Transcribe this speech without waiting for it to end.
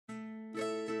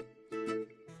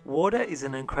Water is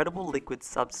an incredible liquid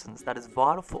substance that is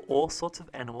vital for all sorts of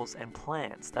animals and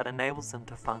plants that enables them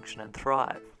to function and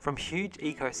thrive. From huge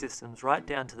ecosystems right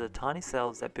down to the tiny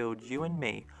cells that build you and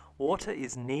me, water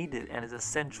is needed and is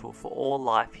essential for all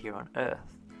life here on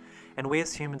Earth. And we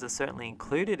as humans are certainly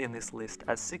included in this list,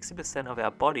 as 60% of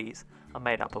our bodies are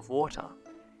made up of water.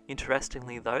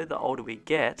 Interestingly though, the older we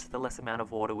get, the less amount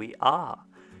of water we are.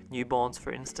 Newborns,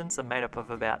 for instance, are made up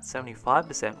of about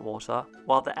 75% water,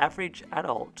 while the average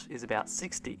adult is about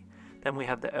 60%. Then we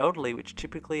have the elderly, which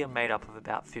typically are made up of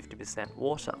about 50%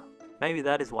 water. Maybe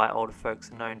that is why older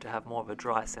folks are known to have more of a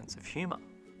dry sense of humour.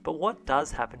 But what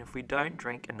does happen if we don't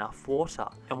drink enough water?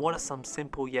 And what are some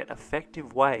simple yet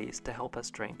effective ways to help us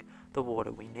drink the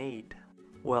water we need?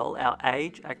 Well, our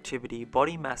age, activity,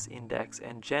 body mass index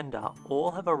and gender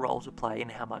all have a role to play in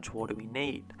how much water we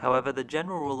need. However, the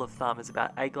general rule of thumb is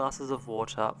about 8 glasses of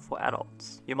water for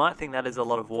adults. You might think that is a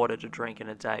lot of water to drink in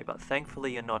a day, but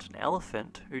thankfully you're not an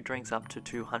elephant who drinks up to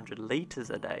 200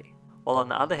 litres a day. While on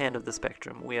the other hand of the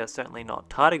spectrum, we are certainly not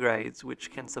tardigrades,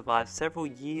 which can survive several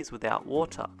years without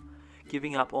water.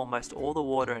 Giving up almost all the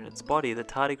water in its body, the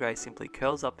tardigrade simply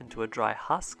curls up into a dry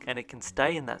husk and it can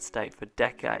stay in that state for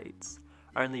decades,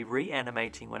 only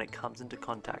reanimating when it comes into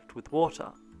contact with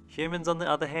water. Humans, on the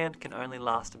other hand, can only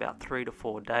last about 3 to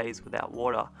 4 days without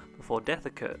water before death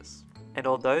occurs. And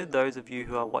although those of you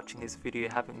who are watching this video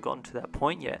haven't gotten to that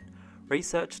point yet,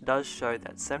 research does show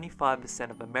that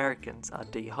 75% of Americans are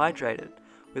dehydrated,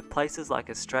 with places like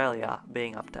Australia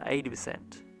being up to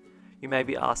 80%. You may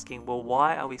be asking, well,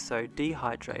 why are we so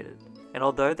dehydrated? And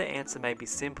although the answer may be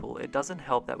simple, it doesn't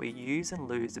help that we use and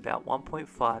lose about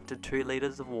 1.5 to 2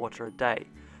 litres of water a day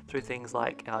through things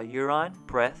like our urine,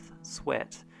 breath,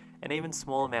 sweat, and even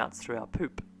small amounts through our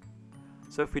poop.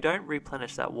 So if we don't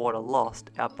replenish that water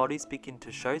lost, our bodies begin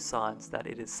to show signs that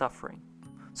it is suffering.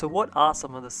 So what are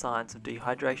some of the signs of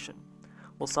dehydration?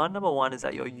 Well, sign number 1 is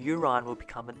that your urine will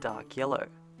become a dark yellow.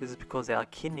 This is because our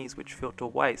kidneys, which filter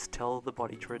waste, tell the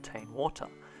body to retain water.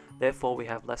 Therefore, we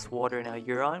have less water in our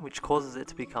urine, which causes it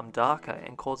to become darker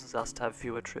and causes us to have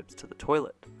fewer trips to the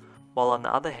toilet. While on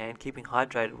the other hand, keeping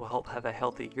hydrated will help have a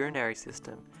healthy urinary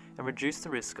system and reduce the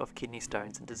risk of kidney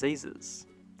stones and diseases.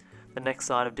 The next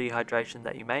sign of dehydration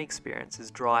that you may experience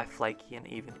is dry, flaky and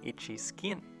even itchy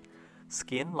skin.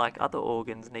 Skin, like other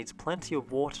organs, needs plenty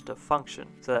of water to function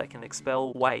so that it can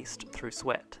expel waste through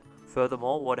sweat.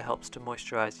 Furthermore, water helps to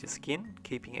moisturize your skin,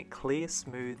 keeping it clear,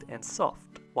 smooth and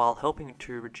soft, while helping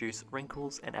to reduce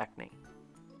wrinkles and acne.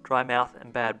 Dry mouth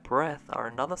and bad breath are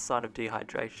another sign of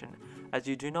dehydration, as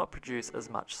you do not produce as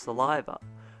much saliva.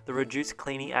 The reduced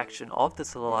cleaning action of the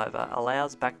saliva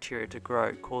allows bacteria to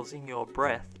grow, causing your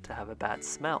breath to have a bad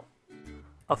smell.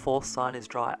 A fourth sign is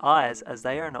dry eyes, as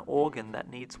they are an organ that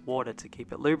needs water to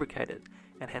keep it lubricated,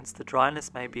 and hence the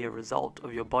dryness may be a result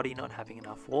of your body not having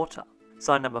enough water.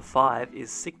 Sign number 5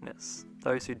 is sickness.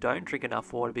 Those who don't drink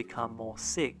enough water become more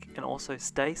sick and also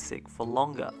stay sick for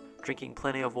longer. Drinking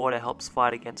plenty of water helps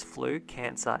fight against flu,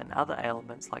 cancer and other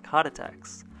ailments like heart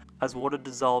attacks, as water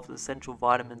dissolves essential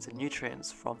vitamins and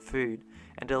nutrients from food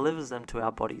and delivers them to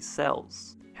our body's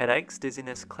cells. Headaches,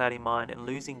 dizziness, cloudy mind and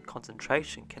losing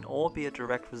concentration can all be a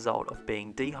direct result of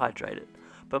being dehydrated,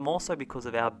 but more so because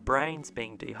of our brains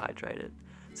being dehydrated.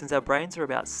 Since our brains are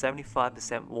about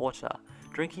 75% water,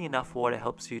 drinking enough water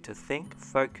helps you to think,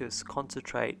 focus,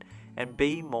 concentrate, and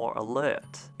be more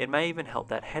alert. It may even help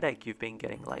that headache you've been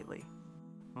getting lately.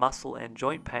 Muscle and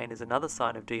joint pain is another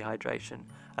sign of dehydration,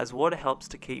 as water helps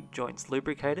to keep joints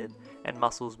lubricated and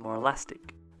muscles more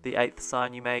elastic. The 8th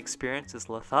sign you may experience is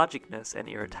lethargicness and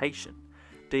irritation.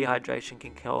 Dehydration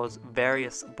can cause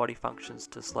various body functions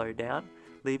to slow down,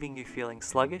 leaving you feeling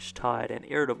sluggish, tired and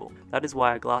irritable. That is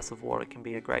why a glass of water can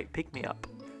be a great pick-me-up.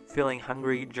 Feeling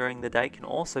hungry during the day can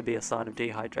also be a sign of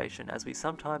dehydration, as we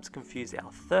sometimes confuse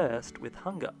our thirst with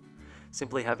hunger.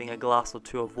 Simply having a glass or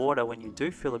 2 of water when you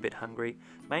do feel a bit hungry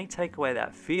may take away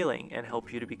that feeling and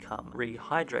help you to become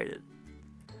rehydrated.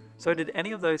 So did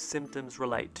any of those symptoms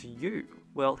relate to you?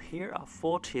 Well, here are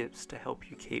 4 tips to help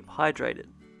you keep hydrated.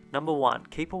 Number 1,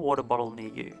 keep a water bottle near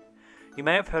you. You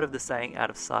may have heard of the saying out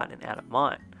of sight and out of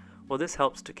mind. Well, this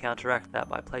helps to counteract that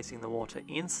by placing the water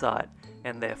inside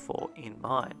and therefore in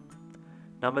mind.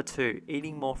 Number 2,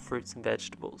 eating more fruits and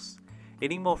vegetables.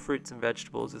 Eating more fruits and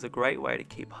vegetables is a great way to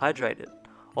keep hydrated.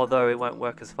 Although it won't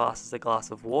work as fast as a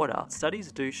glass of water,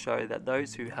 studies do show that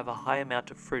those who have a high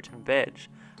amount of fruit and veg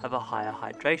have a higher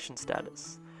hydration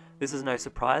status. This is no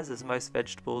surprise, as most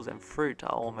vegetables and fruit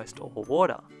are almost all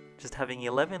water. Just having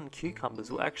 11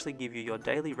 cucumbers will actually give you your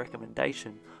daily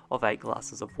recommendation of 8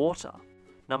 glasses of water.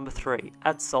 Number 3,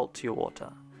 add salt to your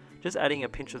water. Just adding a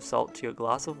pinch of salt to your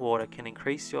glass of water can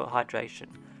increase your hydration,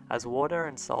 as water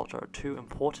and salt are two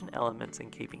important elements in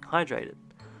keeping hydrated.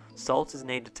 Salt is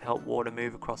needed to help water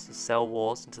move across the cell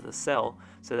walls into the cell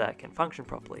so that it can function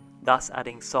properly. Thus,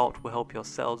 adding salt will help your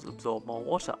cells absorb more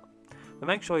water. But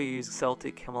make sure you use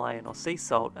Celtic, Himalayan or sea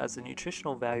salt, as the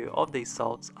nutritional value of these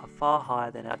salts are far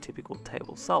higher than our typical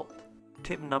table salt.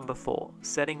 Tip number 4,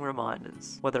 setting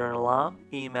reminders. Whether an alarm,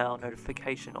 email,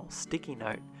 notification or sticky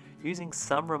note, using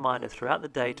some reminder throughout the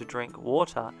day to drink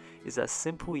water is a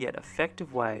simple yet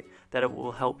effective way that it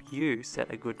will help you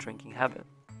set a good drinking habit.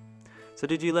 So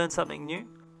did you learn something new?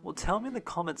 Well, tell me in the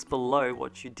comments below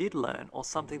what you did learn or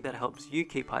something that helps you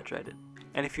keep hydrated.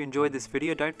 And if you enjoyed this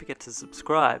video, don't forget to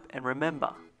subscribe and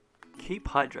remember, keep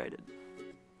hydrated.